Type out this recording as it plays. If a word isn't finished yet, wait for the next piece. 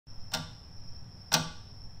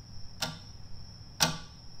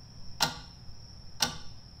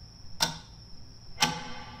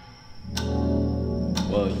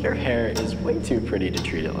Axel, your hair is way too pretty to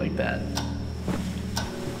treat it like that.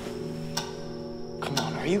 Come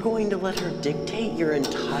on, are you going to let her dictate your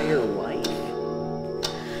entire life?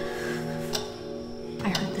 I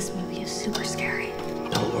heard this movie is super scary.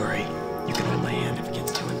 Don't worry. You can hold my hand if it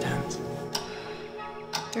gets too intense.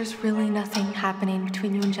 There's really nothing happening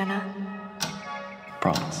between you and Jenna.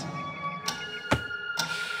 Promise.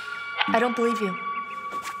 I don't believe you.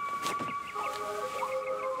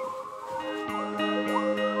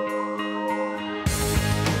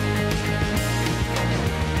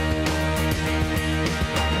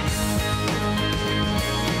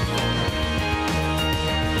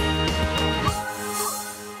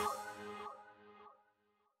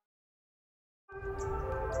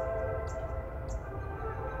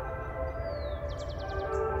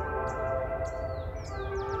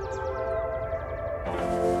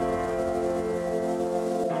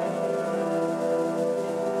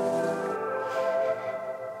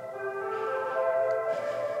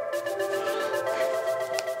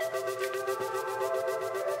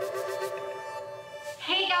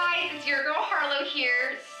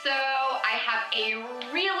 Here, so I have a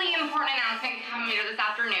really important announcement coming later this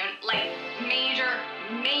afternoon, like major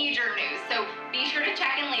news. So be sure to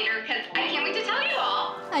check in later because I can't wait to tell you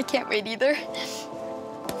all. I can't wait either. Please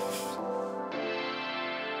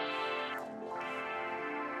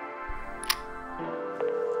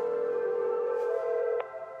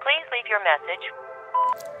leave your message.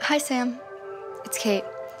 Hi, Sam. It's Kate.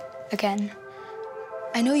 Again.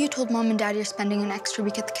 I know you told Mom and Dad you're spending an extra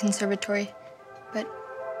week at the conservatory, but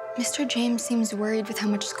Mr. James seems worried with how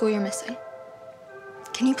much school you're missing.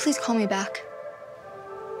 Can you please call me back?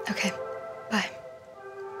 Okay, bye.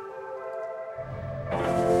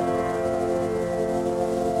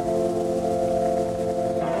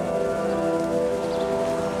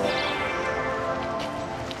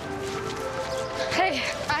 Hey,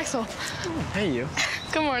 Axel. Hey, you.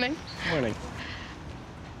 Good morning. Morning.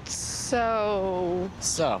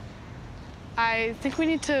 So, I think we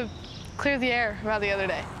need to clear the air about the other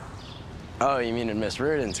day. Oh, you mean in Miss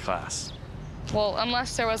Reardon's class? Well,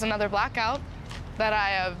 unless there was another blackout that I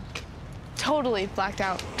have totally blacked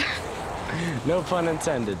out. No pun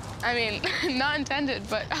intended. I mean, not intended,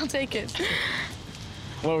 but I'll take it.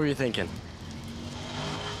 What were you thinking?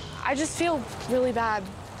 I just feel really bad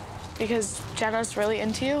because Jenna's really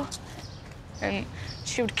into you, and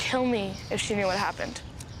she would kill me if she knew what happened.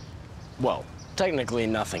 Well, technically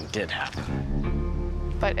nothing did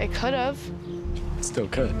happen. But it could have. Still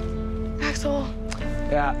could. Axel.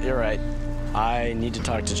 Yeah, you're right. I need to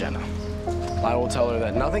talk to Jenna. I will tell her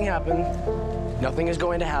that nothing happened, nothing is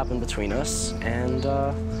going to happen between us, and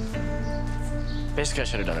basically I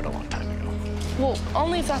should have done it a long time ago. Well,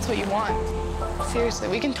 only if that's what you want. Seriously,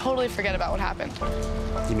 we can totally forget about what happened.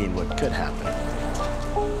 You mean what could happen?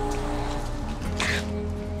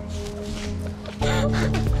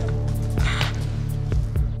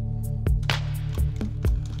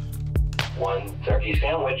 One turkey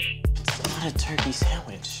sandwich. It's not a turkey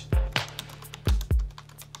sandwich.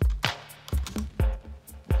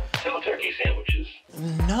 Two turkey sandwiches.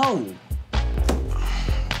 No.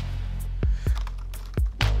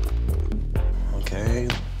 Okay,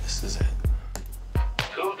 this is it.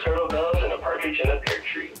 Two turtle doves and a partridge in a pear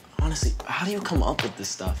tree. Honestly, how do you come up with this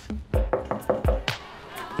stuff?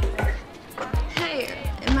 Hey,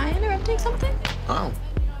 am I interrupting something? Oh.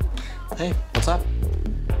 Hey, what's up?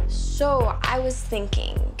 So I was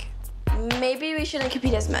thinking, maybe we shouldn't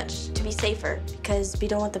compete as much to be safer because we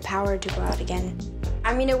don't want the power to go out again.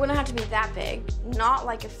 I mean, it wouldn't have to be that big, not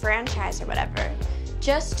like a franchise or whatever.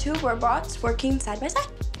 Just two robots working side by side.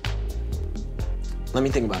 Let me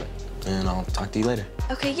think about it, and I'll talk to you later.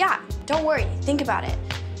 Okay, yeah, don't worry, think about it.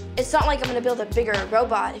 It's not like I'm gonna build a bigger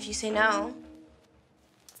robot if you say no.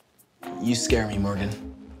 You scare me, Morgan.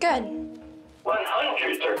 Good.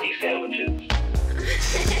 100 turkey sandwiches.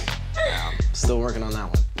 Still working on that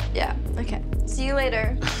one. Yeah, okay. See you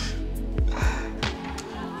later.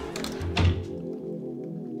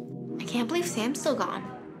 I can't believe Sam's still gone.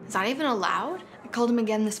 Is that even allowed? I called him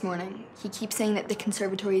again this morning. He keeps saying that the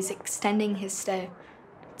conservatory is extending his stay.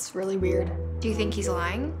 It's really weird. Do you think he's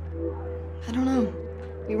lying? I don't know.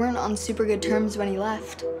 We weren't on super good terms when he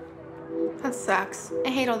left. That sucks. I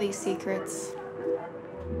hate all these secrets.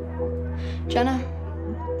 Jenna,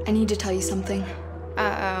 I need to tell you something.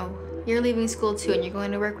 Uh-oh. You're leaving school too and you're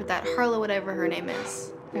going to work with that Harlow, whatever her name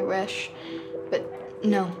is. I wish. But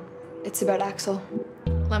no, it's about Axel.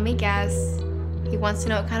 Let me guess. He wants to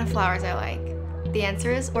know what kind of flowers I like. The answer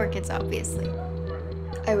is orchids, obviously.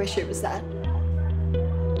 I wish it was that.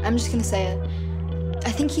 I'm just gonna say it.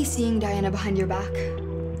 I think he's seeing Diana behind your back.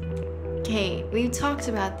 Kate, we've talked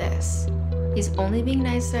about this. He's only being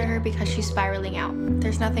nice to her because she's spiraling out.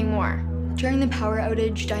 There's nothing more. During the power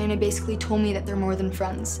outage, Diana basically told me that they're more than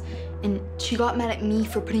friends, and she got mad at me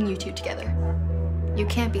for putting you two together. You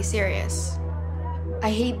can't be serious. I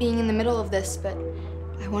hate being in the middle of this, but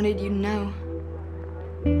I wanted you to know.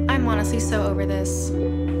 I'm honestly so over this.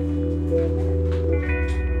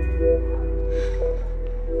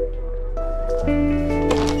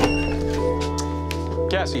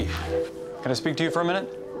 Cassie, can I speak to you for a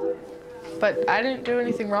minute? But I didn't do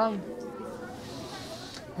anything wrong.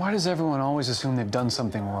 Why does everyone always assume they've done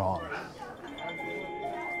something wrong?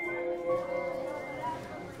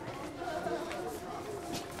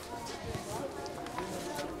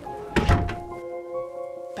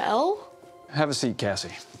 Belle? Have a seat, Cassie.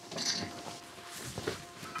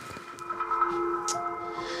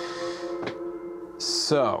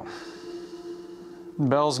 So,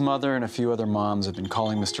 Belle's mother and a few other moms have been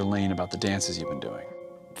calling Mr. Lane about the dances you've been doing.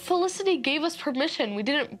 Felicity gave us permission. We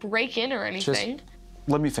didn't break in or anything. Just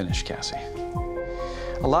let me finish, Cassie.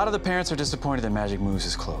 A lot of the parents are disappointed that Magic Moves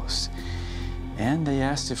is closed. And they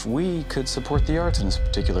asked if we could support the arts in this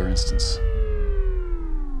particular instance.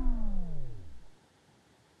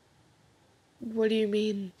 What do you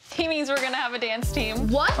mean? He means we're gonna have a dance team.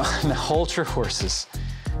 What? Now hold your horses.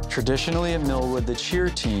 Traditionally at Millwood, the cheer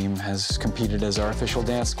team has competed as our official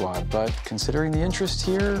dance squad, but considering the interest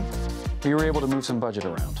here, we were able to move some budget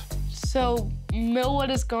around. So Millwood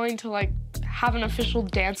is going to, like, have an official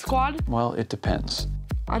dance squad? Well, it depends.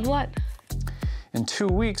 On what? In 2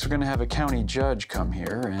 weeks, we're gonna have a county judge come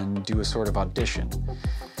here and do a sort of audition.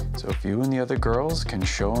 So if you and the other girls can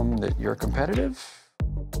show them that you're competitive,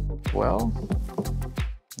 well,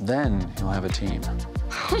 then you'll have a team.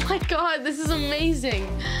 Oh my God, this is amazing.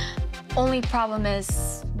 Only problem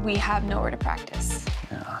is we have nowhere to practice.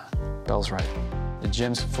 Yeah, Belle's right. The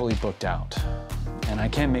gym's fully booked out, and I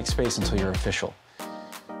can't make space until you're official.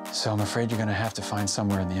 So I'm afraid you're gonna have to find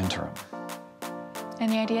somewhere in the interim.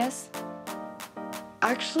 Any ideas?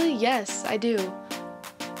 Actually, yes, I do.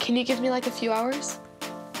 Can you give me like a few hours?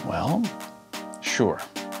 Well, sure.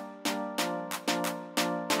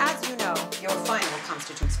 As you know, your final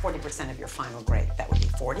constitutes 40% of your final grade. That would be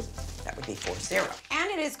 40, that would be 40.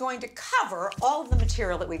 And it is going to cover all of the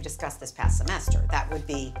material that we've discussed this past semester. That would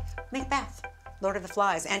be Macbeth, Lord of the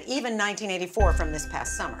Flies, and even 1984 from this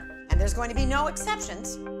past summer. And there's going to be no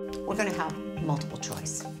exceptions. We're going to have multiple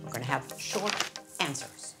choice. We're going to have short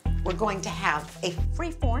answers. We're going to have a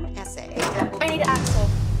free-form essay. I need Axel.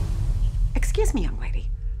 Excuse me, young lady.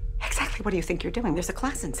 Exactly what do you think you're doing? There's a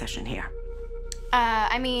class in session here.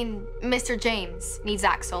 I mean, Mr. James needs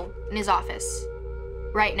Axel in his office.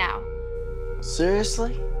 Right now.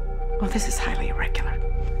 Seriously? Well, this is highly irregular.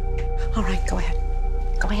 All right, go ahead.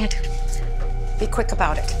 Go ahead. Be quick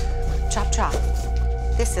about it. Chop, chop.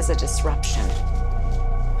 This is a disruption.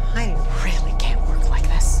 I really can't work like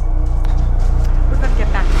this. We're going to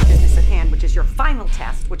get back to the business at hand, which is your final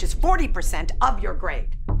test, which is 40% of your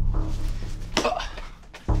grade.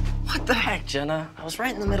 What the heck, Jenna? I was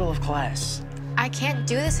right in the middle of class. I can't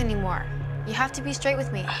do this anymore. You have to be straight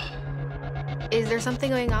with me. Is there something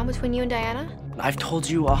going on between you and Diana? I've told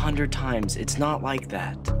you 100 times, it's not like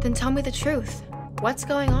that. Then tell me the truth. What's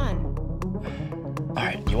going on? All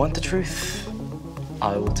right, you want the truth?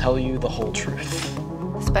 I will tell you the whole truth.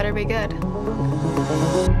 This better be good.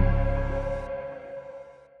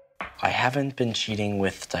 I haven't been cheating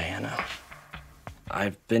with Diana.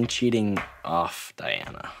 I've been cheating off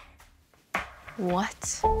Diana.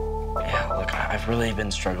 What? Yeah, look, I've really been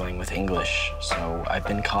struggling with English, so I've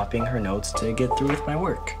been copying her notes to get through with my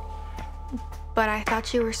work. But I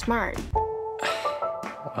thought you were smart.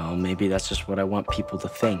 Well, maybe that's just what I want people to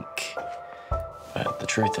think. But the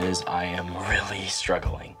truth is, I am really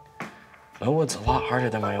struggling. Millwood's a lot harder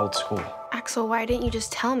than my old school. Axel, why didn't you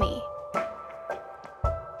just tell me?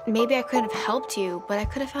 Maybe I could have helped you, but I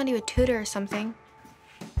could have found you a tutor or something.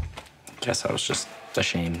 Guess I was just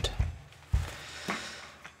ashamed.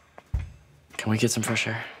 Can we get some fresh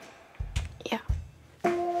air? Yeah.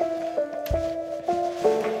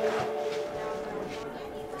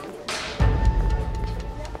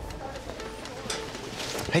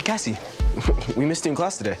 Hey, Cassie. We missed you in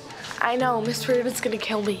class today. I know, Mr. Raven's gonna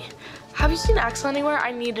kill me. Have you seen Axel anywhere?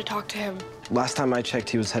 I need to talk to him. Last time I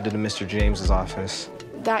checked, he was headed to Mr. James's office.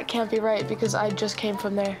 That can't be right because I just came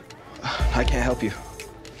from there. I can't help you.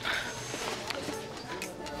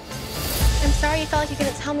 I'm sorry you felt like you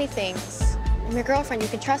couldn't tell me things. I'm your girlfriend, you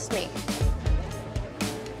can trust me.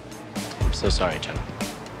 I'm so sorry, Jenna.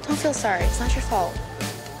 Don't feel sorry, it's not your fault.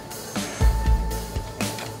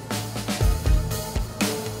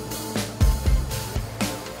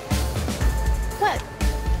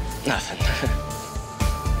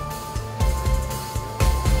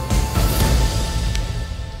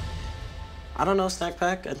 I don't know, Snack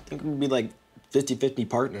Pack. I think we'd be like 50-50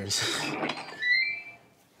 partners.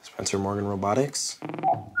 Spencer Morgan Robotics.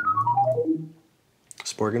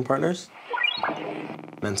 Sporgan Partners.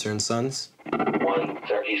 Mentor and Sons. One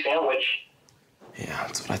turkey sandwich. Yeah,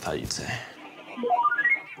 that's what I thought you'd say.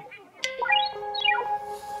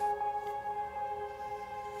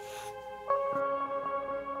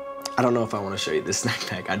 I don't know if I want to show you this Snack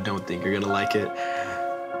Pack. I don't think you're gonna like it.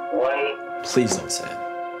 One. Please don't say it.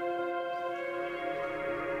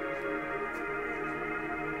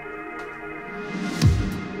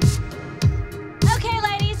 Okay,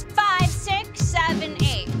 ladies, 5, 6, 7,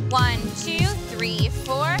 8. 1, 2, 3,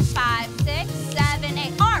 4, 5, 6, 7,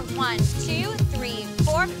 8. Arm. 1, 2, 3,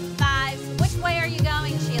 4, 5. Which way are you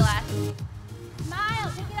going, Sheila?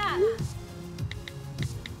 Smile, pick it up.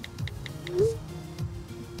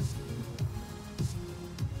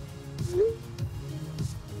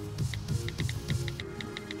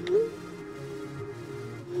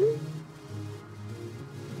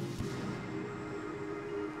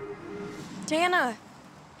 Diana,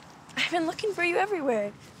 I've been looking for you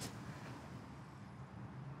everywhere.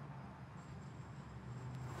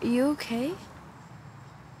 Are you okay?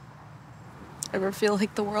 Ever feel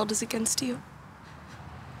like the world is against you?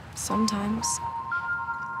 Sometimes.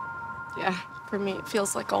 Yeah, for me, it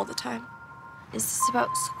feels like all the time. Is this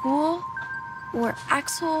about school or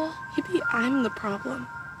Axel? Maybe I'm the problem.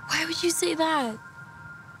 Why would you say that?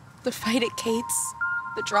 The fight at Kate's,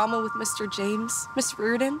 the drama with Mr. James, Miss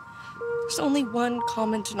Reardon. There's only one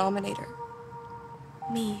common denominator.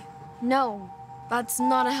 Me. No, that's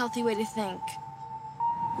not a healthy way to think.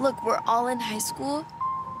 Look, we're all in high school.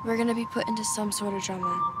 We're gonna be put into some sort of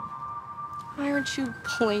drama. Why aren't you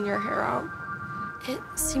pulling your hair out? It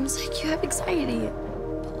seems like you have anxiety.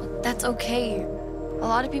 But look, that's okay. A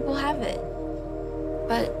lot of people have it.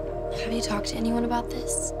 But have you talked to anyone about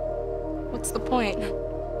this? What's the point?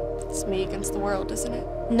 It's me against the world, isn't it?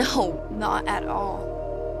 No, not at all.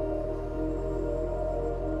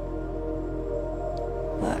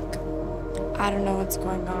 Look, I don't know what's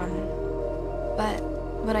going on, but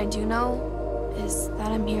what I do know is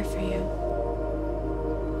that I'm here for you.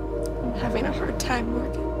 I'm having a hard time,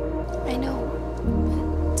 Morgan. I know,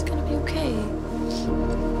 but it's gonna be okay.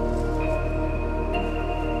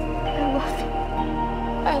 I love you.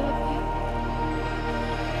 I love you.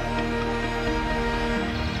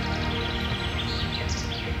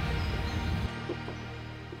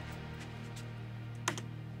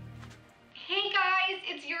 Hey guys,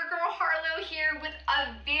 it's your girl Harlow here with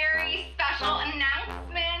a very special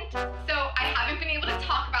announcement. So I haven't been able to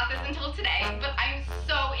talk about this until today, but I'm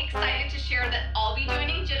so excited to share that I'll be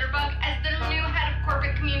joining Jitterbug as the new head of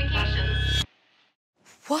corporate communications.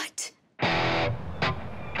 What?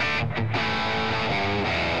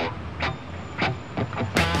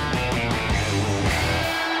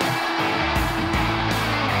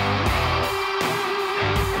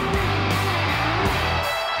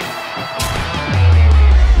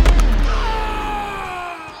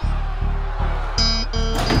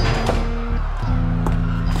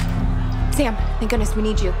 Sam, thank goodness we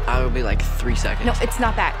need you. It'll be like 3 seconds. No, it's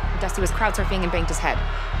not that. Dusty was crowd surfing and banged his head.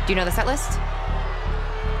 Do you know the set list?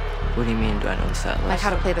 What do you mean, do I know the set list? Like how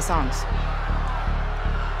to play the songs.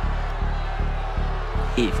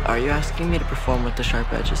 Eve, are you asking me to perform with the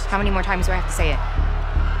sharp edges? How many more times do I have to say it?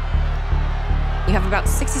 You have about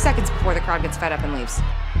 60 seconds before the crowd gets fed up and leaves.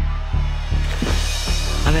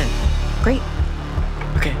 I'm in. Great.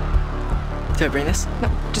 Okay. Do I bring this? No,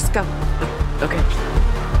 just go. Okay.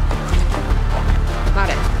 Got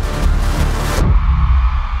it.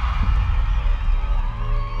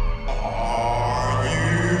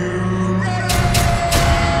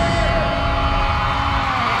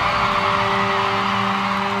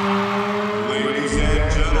 Ladies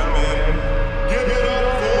and gentlemen, give it up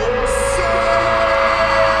for Sam!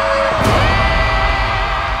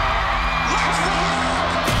 Let's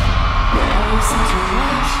rock! Now it's such a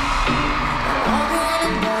rush. I'm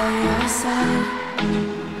walking by your side.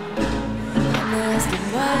 I'm not asking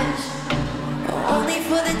much, only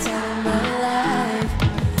for the time of my life.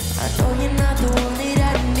 I know you're not the one that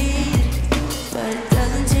I need, but it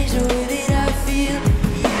doesn't change the way that I feel.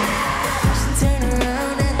 I should turn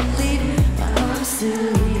around and leave, but I'm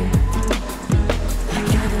still here. I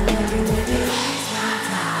kinda love you when you waste my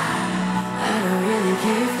time. I don't really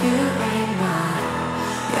care if you ain't mine.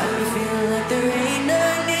 Got me feeling like there ain't no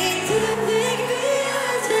need to think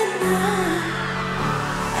beyond tonight.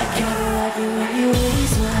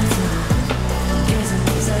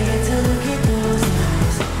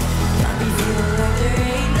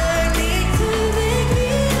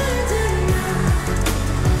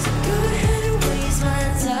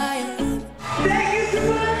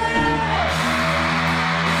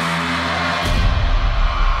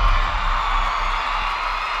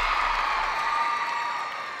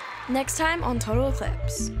 Next time on Total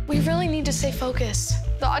Eclipse. We really need to stay focused.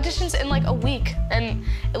 The audition's in like a week, and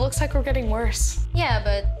it looks like we're getting worse. Yeah,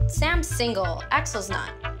 but Sam's single. Axel's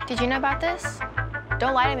not. Did you know about this?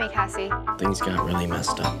 Don't lie to me, Cassie. Things got really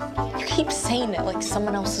messed up. You keep saying it like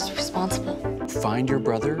someone else is responsible. Find your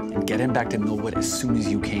brother and get him back to Millwood as soon as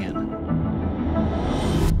you can.